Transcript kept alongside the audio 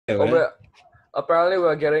Oh, man. but apparently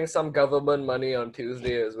we're getting some government money on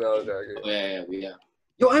Tuesday as well, Jacky. Oh, yeah, we are.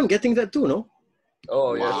 Yo, I'm getting that too, no?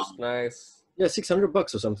 Oh, Wow. yes, nice. Yeah,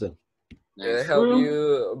 $600 or something. It Nice. help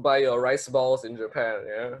you buy your rice balls in Japan,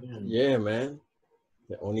 yeah? Yeah, man.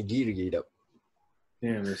 The onigiri up.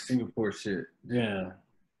 Damn, the Singapore shit. Yeah.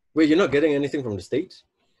 Wait, you're not getting anything from the States?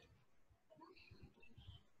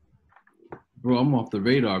 Bro, I'm off the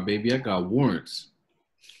radar, baby. I got warrants.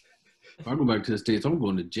 If I go back to the States, I'm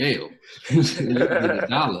going to jail. You get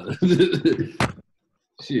 $1.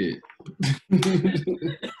 Shit.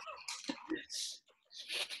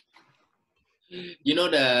 You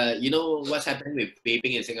know what's happening with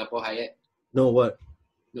vaping in Singapore, Hayatt? No, what?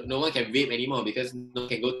 No one can vape anymore because no one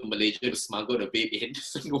can go to Malaysia to smuggle the vape in,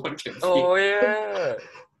 so no one can vape. Oh, yeah.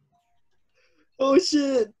 Oh,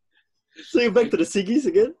 shit. So you're back to the ciggies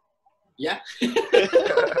again? Yeah.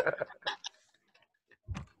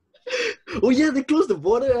 Oh, yeah, they closed the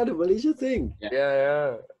border out of Malaysia thing.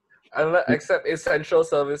 Yeah. Except essential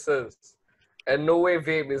services. And no way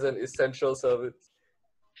vape is an essential service.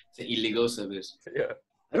 It's an illegal service. Yeah.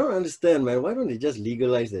 I don't understand, man. Why don't they just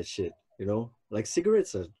legalize that shit? You know? Like,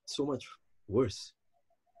 cigarettes are so much worse.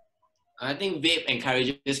 I think vape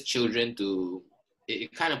encourages children to,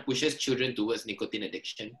 it kind of pushes children towards nicotine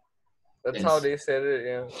addiction. That's how they said it,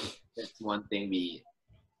 yeah. That's one thing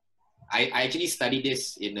I actually studied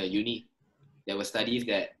this in a uni. There were studies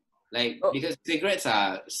that, because cigarettes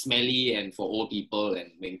are smelly and for old people,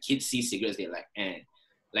 and when kids see cigarettes, they're like, eh.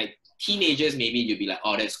 Like, teenagers, maybe you'd be like,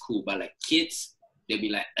 oh, that's cool. But like kids, they'll be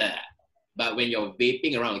like, ugh. But when you're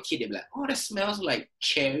vaping around a kid, they'll be like, oh, that smells like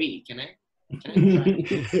cherry. Can I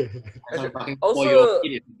try? Fucking Also, 4-year-old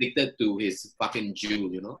kid is addicted to his fucking jewel,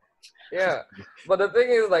 you know? Yeah. But the thing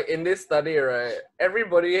is, like, in this study, right, every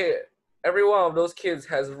one of those kids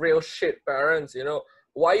has real shit parents, you know?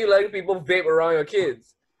 Why you letting people vape around your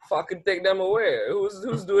kids? Fucking take them away.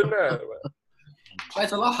 Who's doing that? But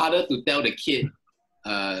it's a lot harder to tell the kid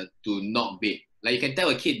to not vape. Like, you can tell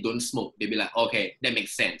a kid don't smoke. They'll be like, okay, that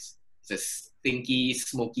makes sense. It's a stinky,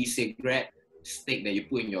 smoky cigarette stick that you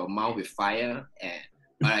put in your mouth with fire.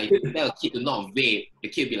 But if you tell a kid to not vape, the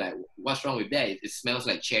kid will be like, what's wrong with that? It smells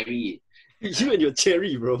like cherry. You and your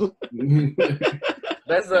cherry, bro.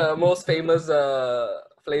 That's the most famous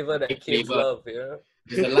flavor that kids love, yeah?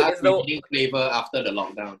 It's the last remaining flavor after the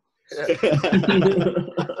lockdown. Yeah.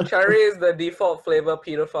 Cherry is the default flavor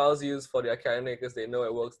pedophiles use for their candy because they know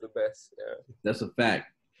it works the best. Yeah. That's a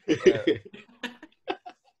fact. Yeah.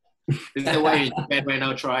 Is that why you're in Japan right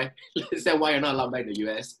now, Troy? Is that why you're not allowed back to the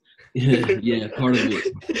US? Yeah, part of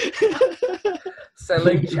it.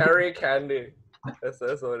 Selling cherry candy. That's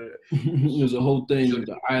what it is. There's a whole thing with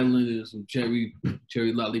the island and some cherry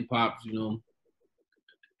lollipops, you know.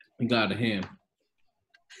 It got out of hand.